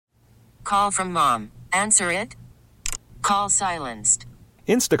Call from mom. Answer it. Call silenced.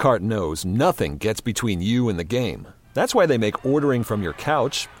 Instacart knows nothing gets between you and the game. That's why they make ordering from your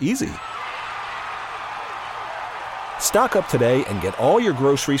couch easy. Stock up today and get all your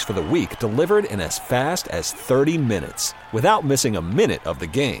groceries for the week delivered in as fast as 30 minutes without missing a minute of the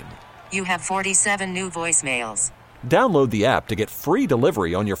game. You have 47 new voicemails. Download the app to get free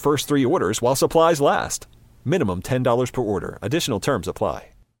delivery on your first 3 orders while supplies last. Minimum $10 per order. Additional terms apply.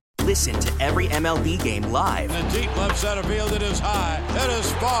 Listen to every MLB game live. In the deep left center field, it is high, it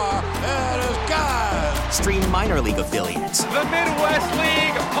is far, it is gone. Stream minor league affiliates. The Midwest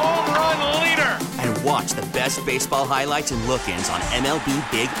League home run leader. And watch the best baseball highlights and look-ins on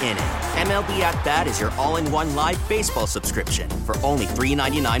MLB Big Inning. MLB At Bat is your all-in-one live baseball subscription for only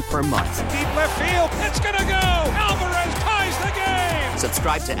 $3.99 per month. Deep left field, it's gonna go. Alvarez ties the game.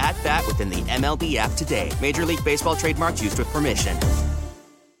 Subscribe to At Bat within the MLB app today. Major League Baseball trademarks used with permission.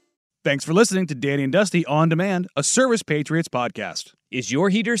 Thanks for listening to Danny and Dusty On Demand, a Service Patriots podcast. Is your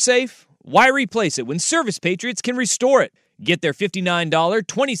heater safe? Why replace it when Service Patriots can restore it? Get their $59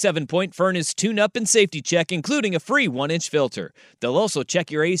 27-point furnace tune-up and safety check, including a free 1-inch filter. They'll also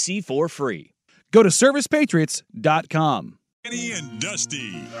check your AC for free. Go to ServicePatriots.com. Danny and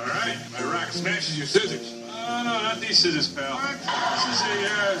Dusty. All right, my rock smashes your scissors. Oh, no, not these scissors, pal. This is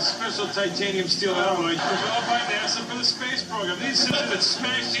a special titanium steel alloy developed by NASA for the space program. These scissors that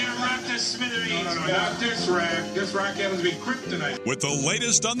smash your rock to smithereens. No, not this rack. This rock happens to be kryptonite. With the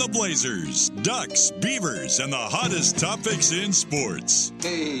latest on the Blazers, Ducks, Beavers, and the hottest topics in sports.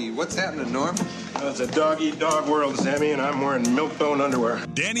 Hey, what's happening, Norm? It's a dog-eat-dog world, Sammy, and I'm wearing milk-bone underwear.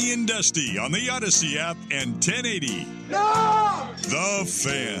 Danny and Dusty on the Odyssey app and 1080. No! The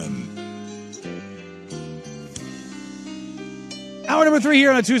Fan. Hour number 3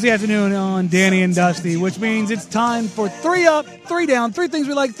 here on a Tuesday afternoon on Danny and Dusty, which means it's time for 3 up, 3 down, 3 things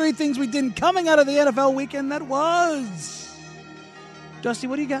we like, 3 things we didn't coming out of the NFL weekend that was. Dusty,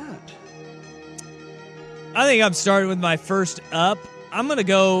 what do you got? I think I'm starting with my first up. I'm going to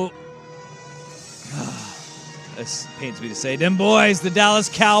go... This pains me to say. Them boys, the Dallas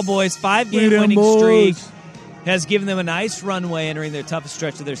Cowboys, 5-game winning streak has given them a nice runway entering their toughest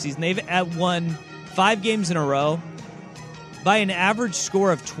stretch of their season. They've won 5 games in a row by an average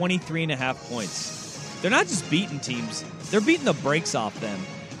score of 23.5 points. They're not just beating teams, they're beating the brakes off them.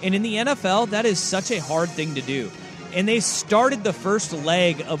 And in the NFL, that is such a hard thing to do. And they started the first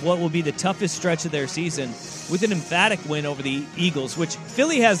leg of what will be the toughest stretch of their season with an emphatic win over the Eagles, which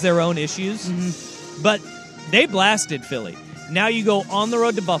Philly has their own issues, but they blasted Philly. Now you go on the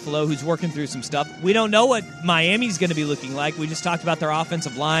road to Buffalo, who's working through some stuff. We don't know what Miami's going to be looking like. We just talked about their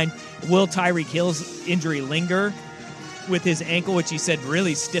offensive line. Will Tyreek Hill's injury linger with his ankle, which he said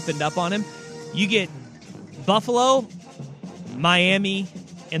really stiffened up on him? You get Buffalo, Miami,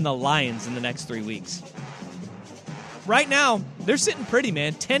 and the Lions in the next 3 weeks. Right now, they're sitting pretty,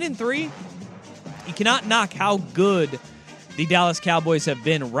 man. 10-3. You cannot knock how good the Dallas Cowboys have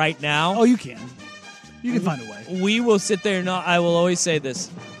been right now. Oh, you can. You can find a way. We will sit there and I will always say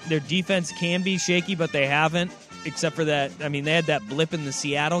this. Their defense can be shaky, but they haven't, except for that. I mean, they had that blip in the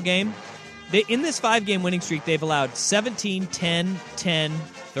Seattle game. In this 5-game winning streak, they've allowed 17, 10, 10,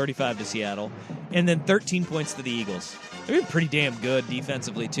 35 to Seattle, and then 13 points to the Eagles. They're been pretty damn good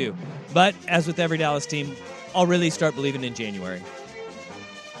defensively, too. But as with every Dallas team, I'll really start believing in January.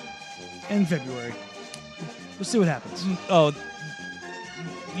 And February. We'll see what happens. Oh,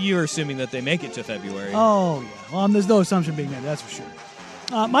 you're assuming that they make it to February. Oh, yeah. Well, there's no assumption being made, that's for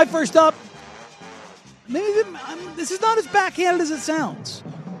sure. My first up, maybe this is not as backhanded as it sounds.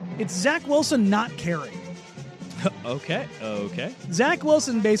 It's Zach Wilson not caring. Okay. Zach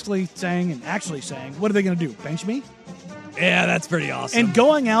Wilson basically saying, what are they going to do, bench me? Yeah, that's pretty awesome. And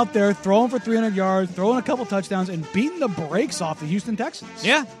going out there, throwing for 300 yards, throwing a couple touchdowns, and beating the brakes off the Houston Texans.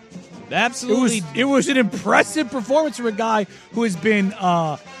 Yeah, absolutely. It was an impressive performance for a guy who has been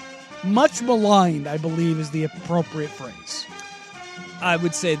much maligned, I believe is the appropriate phrase. I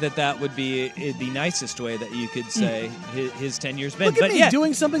would say that would be the nicest way that you could say his tenure's been. Look at me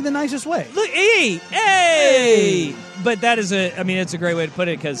doing something the nicest way. Look, hey! But that is it's a great way to put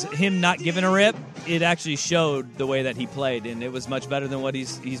it, because him not giving a rip, it actually showed the way that he played, and it was much better than what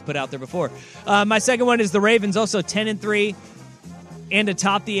he's put out there before. My second one is the Ravens, also 10-3. And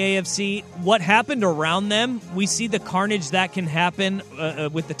atop the AFC, what happened around them, we see the carnage that can happen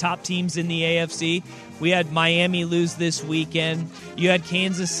with the top teams in the AFC. We had Miami lose this weekend. You had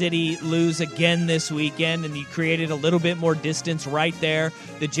Kansas City lose again this weekend, and you created a little bit more distance right there.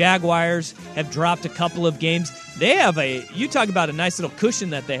 The Jaguars have dropped a couple of games. They have you talk about a nice little cushion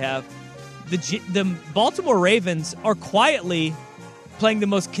that they have. The Baltimore Ravens are quietly playing the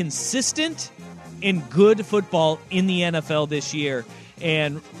most consistent and good football in the NFL this year.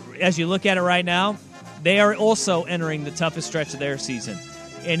 And as you look at it right now, they are also entering the toughest stretch of their season.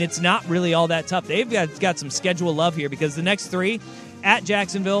 And it's not really all that tough. They've got some schedule love here because the next 3, at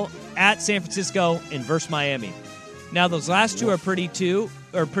Jacksonville, at San Francisco, and versus Miami. Now, those last 2 are pretty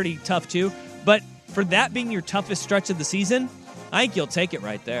tough too. But for that being your toughest stretch of the season, I think you'll take it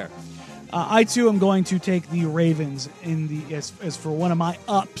right there. I too am going to take the Ravens as for one of my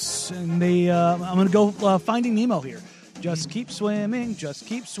ups, and I'm going to go Finding Nemo here. Just keep swimming, just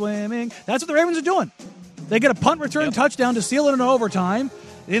keep swimming. That's what the Ravens are doing. They get a punt return touchdown to seal it in overtime.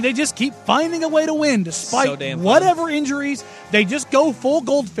 And they just keep finding a way to win despite whatever injuries. They just go full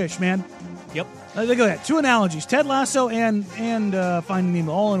goldfish, man. Yep. Look at that. 2 analogies: Ted Lasso and Finding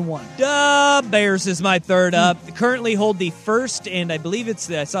Nemo, all in one. Bears is my third up. Currently hold the first, and I believe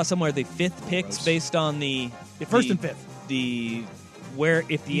I saw somewhere the 5th picks based on the first and 5th.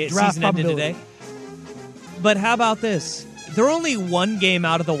 If the draft season ended today. But how about this? They're only 1 game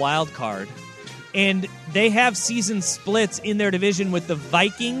out of the wild card, and they have season splits in their division with the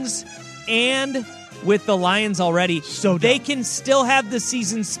Vikings and with the Lions already. So they can still have the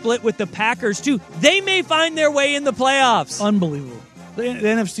season split with the Packers, too. They may find their way in the playoffs. Unbelievable. The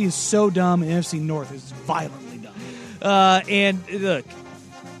NFC is so dumb, and the NFC North is violently dumb. And look,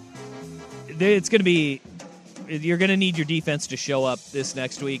 it's going to be... You're going to need your defense to show up this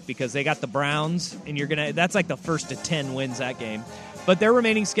next week because they got the Browns, and that's like the first to 10 wins that game. But their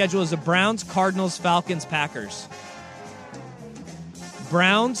remaining schedule is the Browns, Cardinals, Falcons, Packers.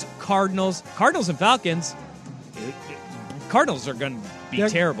 Browns, Cardinals, and Falcons. Cardinals are going to be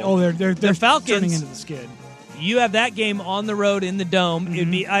terrible. Oh, they're the Falcons turning into the skid. You have that game on the road in the Dome.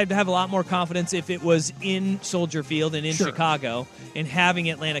 Mm-hmm. I'd have a lot more confidence if it was in Soldier Field and in Chicago and having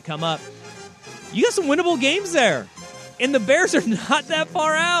Atlanta come up. You got some winnable games there. And the Bears are not that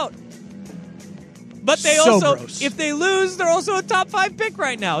far out. But they gross. If they lose, they're also a top 5 pick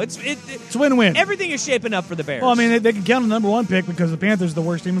right now. It's win-win. Everything is shaping up for the Bears. Well, I mean, they can count on the number 1 pick because the Panthers are the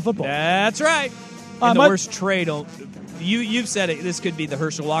worst team in football. That's right. And the worst trade. You've said it. This could be the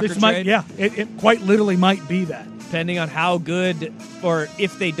Herschel Walker trade. Yeah, it quite literally might be that. Depending on how good, or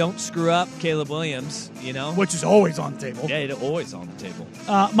if they don't screw up Caleb Williams, Which is always on the table. Yeah, it's always on the table.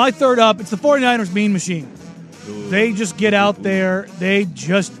 My third up, it's the 49ers mean machine. Ooh. They just get out there. They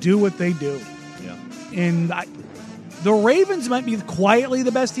just do what they do. And the Ravens might be quietly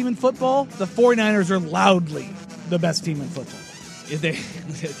the best team in football. The 49ers are loudly the best team in football. They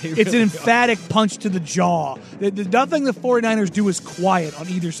really it's an emphatic punch to the jaw. Nothing the 49ers do is quiet on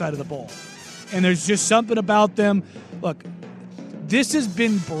either side of the ball. And there's just something about them. Look, this has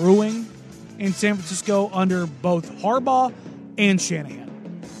been brewing in San Francisco under both Harbaugh and Shanahan,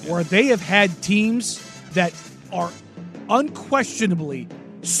 where they have had teams that are unquestionably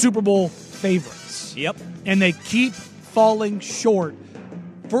Super Bowl favorites. Yep. And they keep falling short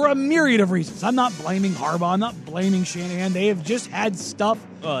for a myriad of reasons. I'm not blaming Harbaugh. I'm not blaming Shanahan. They have just had stuff.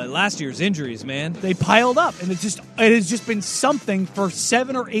 Last year's injuries, man. They piled up, and it has just been something for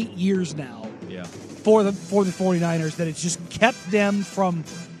 7 or 8 years now. Yeah. For the 49ers that it's just kept them from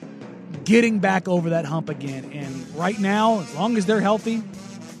getting back over that hump again. And right now, as long as they're healthy,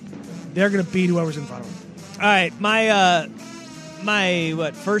 they're going to beat whoever's in front of them. All right,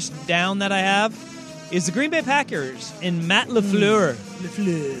 my first down that I have is the Green Bay Packers and Matt LaFleur.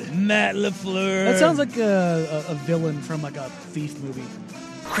 Matt LaFleur. That sounds like a villain from like a thief movie.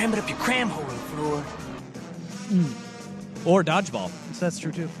 Cram it up your cram hole, LaFleur. Or Dodgeball. That's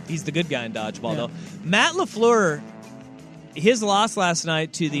true, too. He's the good guy in Dodgeball, though. Matt LaFleur, his loss last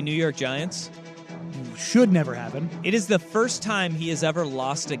night to the New York Giants. Should never happen. It is the first time he has ever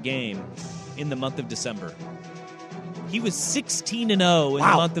lost a game in the month of December. He was 16-0 in the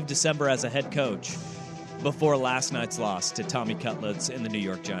month of December as a head coach before last night's loss to Tommy Cutlets and the New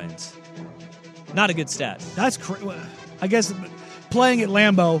York Giants. Not a good stat. That's crazy. I guess playing at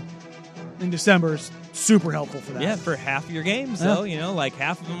Lambeau in December is super helpful for that. Yeah, for half of your games, though. Like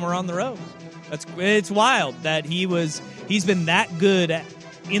half of them were on the road. It's wild that he's been that good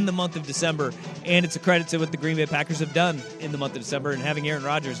in the month of December, and it's a credit to what the Green Bay Packers have done in the month of December, and having Aaron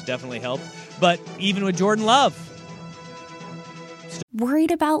Rodgers definitely helped. But even with Jordan Love.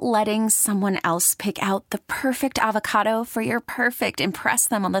 Worried about letting someone else pick out the perfect avocado for your perfect impress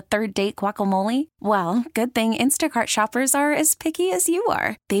them on the third date guacamole? Well, good thing Instacart shoppers are as picky as you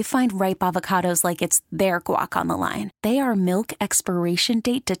are. They find ripe avocados like it's their guac on the line. They are milk expiration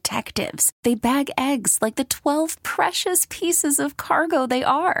date detectives. They bag eggs like the 12 precious pieces of cargo they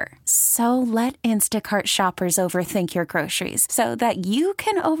are. So let Instacart shoppers overthink your groceries so that you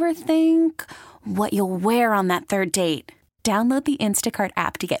can overthink what you'll wear on that third date. Download the Instacart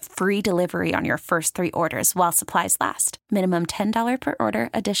app to get free delivery on your first 3 orders while supplies last. Minimum $10 per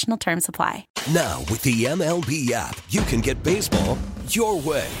order. Additional terms apply. Now, with the MLB app, you can get baseball your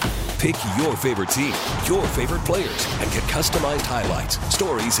way. Pick your favorite team, your favorite players, and get customized highlights,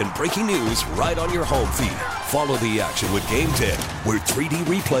 stories, and breaking news right on your home feed. Follow the action with Game 10, where 3D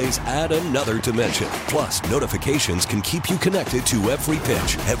replays add another dimension. Plus, notifications can keep you connected to every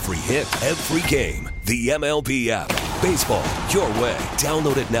pitch, every hit, every game. The MLB app. Baseball your way.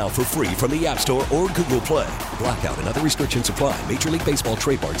 Download it now for free from the App Store or Google Play. Blackout and other restrictions apply. Major League Baseball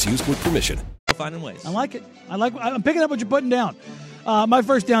trademarks used with permission. Finding ways. I like it. I'm picking up what you're putting down. My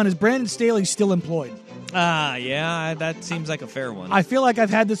first down is Brandon Staley still employed. Yeah, that seems like a fair one. I feel like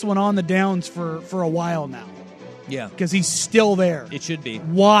I've had this one on the downs for a while now. Yeah. Because he's still there. It should be.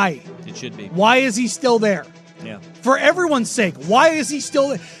 Why? It should be. Why is he still there? Yeah. For everyone's sake, why is he still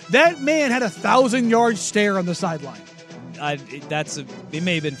there? That man had 1,000-yard stare on the sideline. It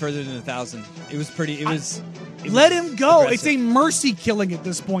may have been further than 1,000. It was pretty. Let him go. Aggressive. It's a mercy killing at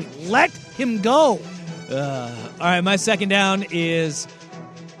this point. Let him go. All right, my second down is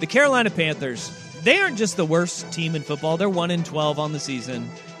the Carolina Panthers. They aren't just the worst team in football. They're 1-12 on the season.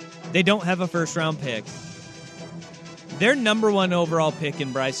 They don't have a first-round pick. Their number 1 overall pick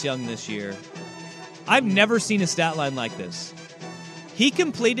in Bryce Young this year. I've never seen a stat line like this. He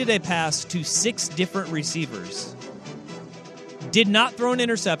completed a pass to 6 different receivers. Did not throw an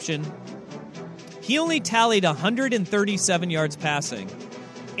interception. He only tallied 137 yards passing.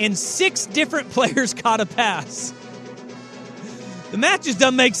 And 6 different players caught a pass. The math just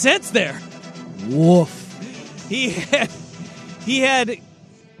doesn't make sense there. Woof. He had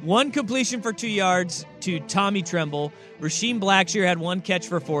 1 completion for 2 yards to Tommy Tremble. Rasheem Blackshear had 1 catch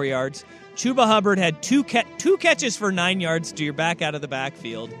for 4 yards. Chuba Hubbard had 2 catches for 9 yards to your back out of the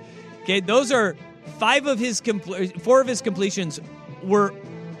backfield. Okay, those are 4 of his completions were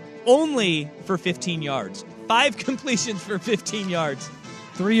only for 15 yards. 5 completions for 15 yards.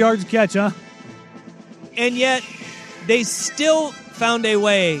 3 yards catch, huh? And yet, they still found a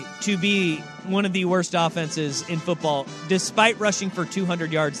way to be one of the worst offenses in football. Despite rushing for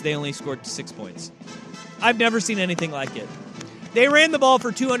 200 yards, they only scored 6 points. I've never seen anything like it. They ran the ball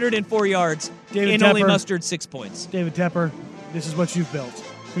for 204 yards and only mustered 6 points. David Tepper, this is what you've built.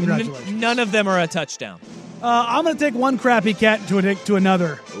 Congratulations. None of them are a touchdown. I'm going to take one crappy cat to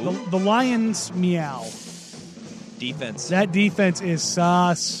another. The Lions meow. Defense. That defense is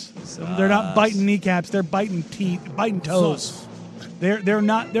sus. They're not biting kneecaps. They're biting toes. They're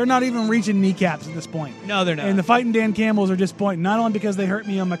not even reaching kneecaps at this point. No, they're not. And the Fighting Dan Campbells are disappointing. Not only because they hurt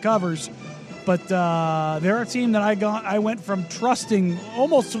me on my covers, but they're a team that I went from trusting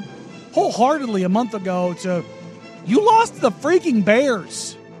almost wholeheartedly a month ago to you lost to the freaking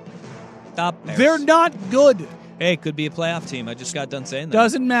Bears. Stop Bears. They're not good. Hey, could be a playoff team. I just got done saying that.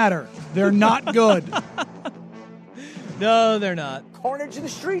 Doesn't matter. They're not good. No, they're not. Carnage in the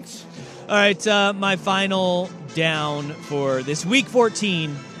streets. All right, my final down for this Week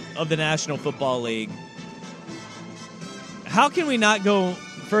 14 of the National Football League. How can we not go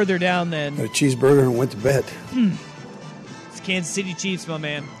further down than... Got a cheeseburger and went to bed. It's Kansas City Chiefs, my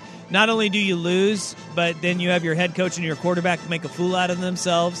man. Not only do you lose, but then you have your head coach and your quarterback make a fool out of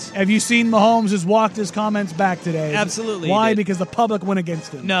themselves. Have you seen Mahomes has walked his comments back today? Absolutely. Why? Because the public went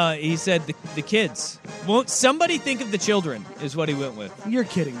against him. No, he said the kids. Won't somebody think of the children is what he went with. You're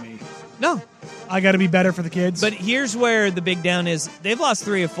kidding me. No. I got to be better for the kids. But here's where the big down is. They've lost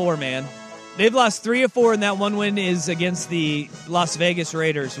 3 of 4, man. They've lost 3 of 4, and that one win is against the Las Vegas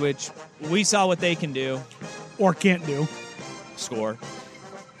Raiders, which we saw what they can do. Or can't do. Score.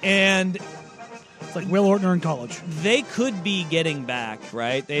 And... it's like Will Ortner in college. They could be getting back,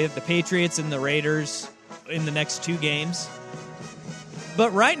 right? They have the Patriots and the Raiders in the next 2 games.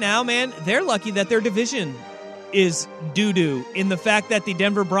 But right now, man, they're lucky that their division is doo-doo in the fact that the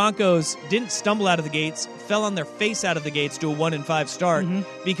Denver Broncos didn't stumble out of the gates, fell on their face out of the gates to a 1-5 start. Mm-hmm.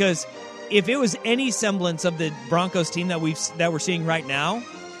 Because if it was any semblance of the Broncos team that we're seeing right now,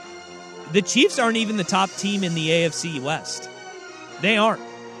 the Chiefs aren't even the top team in the AFC West. They aren't.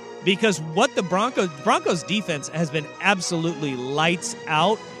 Because what the Broncos defense has been absolutely lights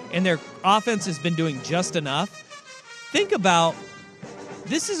out, and their offense has been doing just enough. Think about,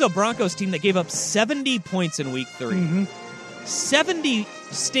 this is a Broncos team that gave up 70 points in Week 3. Mm-hmm. 70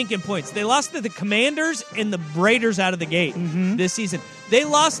 stinking points. They lost to the Commanders and the Raiders out of the gate this season. They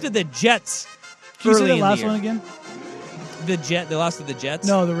lost to the Jets. Can you say the last one again? They lost to the Jets?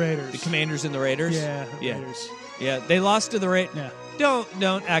 No, the Raiders. The Commanders and the Raiders? Yeah, Raiders. Yeah, they lost to the Raiders. Yeah.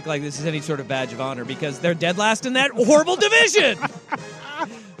 Don't act like this is any sort of badge of honor because they're dead last in that horrible division.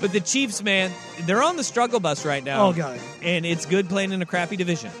 But the Chiefs, man, they're on the struggle bus right now. Oh, God. And it's good playing in a crappy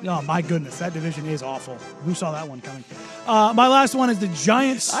division. Oh, my goodness. That division is awful. Who saw that one coming? My last one is the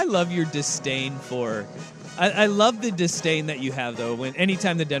Giants. I love your disdain for... I love the disdain that you have, though, when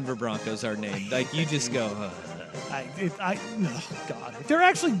anytime the Denver Broncos are named. Like, you just go... Oh, God. If they're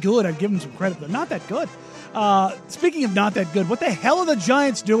actually good, I'd give them some credit. They're not that good. Speaking of not that good, what the hell are the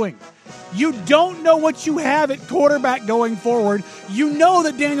Giants doing? You don't know what you have at quarterback going forward. You know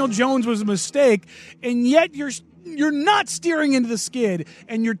that Daniel Jones was a mistake, and yet you're not steering into the skid,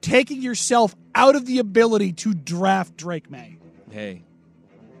 and you're taking yourself out of the ability to draft Drake May. Hey,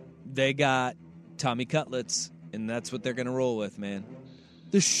 they got Tommy Cutlets, and that's what they're going to roll with, man.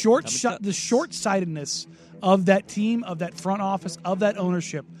 The short-sightedness of that team, of that front office, of that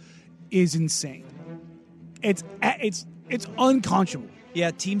ownership is insane. It's unconscionable.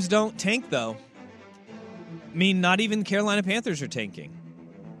 Yeah, teams don't tank, though. I mean, not even Carolina Panthers are tanking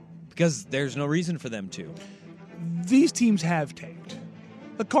because there's no reason for them to. These teams have tanked.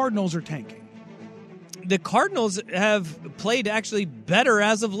 The Cardinals are tanking. The Cardinals have played actually better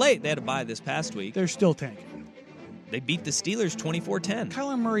as of late. They had a bye this past week. They're still tanking. They beat the Steelers 24-10.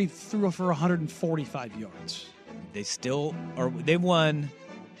 Kyler Murray threw for 145 yards. They won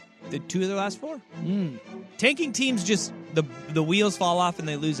the 2 of their last 4. Tanking teams just the wheels fall off and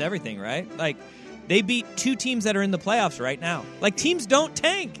they lose everything, right? Like they beat 2 teams that are in the playoffs right now. Like teams don't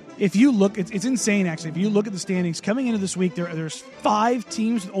tank. If you look, it's insane actually. If you look at the standings coming into this week, there's 5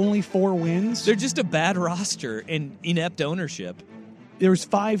 teams with only 4 wins. They're just a bad roster and inept ownership. There's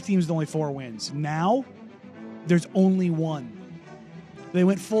 5 teams with only 4 wins. Now there's only 1. They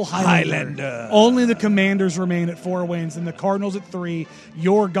went full Highlander. Only the Commanders remain at 4 wins, and the Cardinals at 3,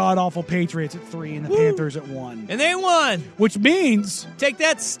 your god-awful Patriots at 3, and the Panthers at 1. And they won. Which means... Take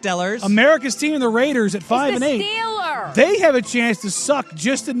that, Stellars. America's team, the Raiders, at 5 and 8. Steelers. They have a chance to suck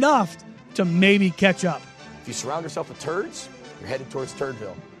just enough to maybe catch up. If you surround yourself with turds, you're headed towards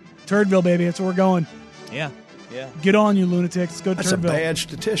Turdville. Turdville, baby. That's where we're going. Yeah. Get on, you lunatics. Let's go to That's Turdville. That's a bad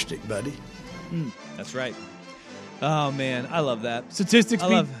statistic, buddy. That's right. Oh, man, I love that. Statistics.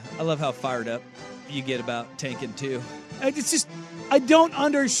 I love how fired up you get about tanking, too. It's just, I don't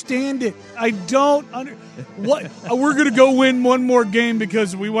understand it. What? We're going to go win one more game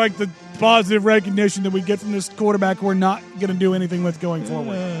because we like the positive recognition that we get from this quarterback we're not going to do anything with going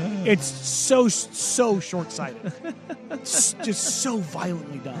forward. It's so short-sighted. It's just so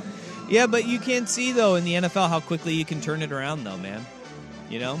violently done. Yeah, but you can see, though, in the NFL how quickly you can turn it around, though, man.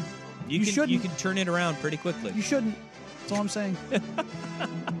 You know? You can turn it around pretty quickly. You shouldn't. That's all I'm saying.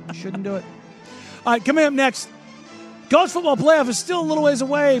 You shouldn't do it. All right, coming up next, college football playoff is still a little ways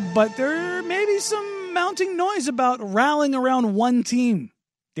away, but there may be some mounting noise about rallying around one team.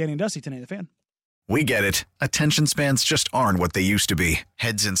 Danny and Dusty, tonight, The Fan. We get it. Attention spans just aren't what they used to be.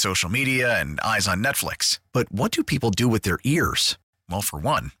 Heads in social media and eyes on Netflix. But what do people do with their ears? Well, for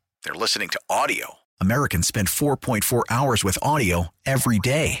one, they're listening to audio. Americans spend 4.4 hours with audio every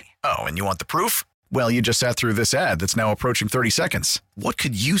day. Oh, and you want the proof? Well, you just sat through this ad that's now approaching 30 seconds. What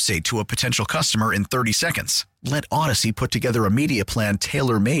could you say to a potential customer in 30 seconds? Let Odyssey put together a media plan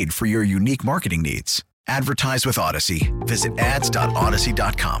tailor-made for your unique marketing needs. Advertise with Odyssey. Visit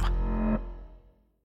ads.odyssey.com.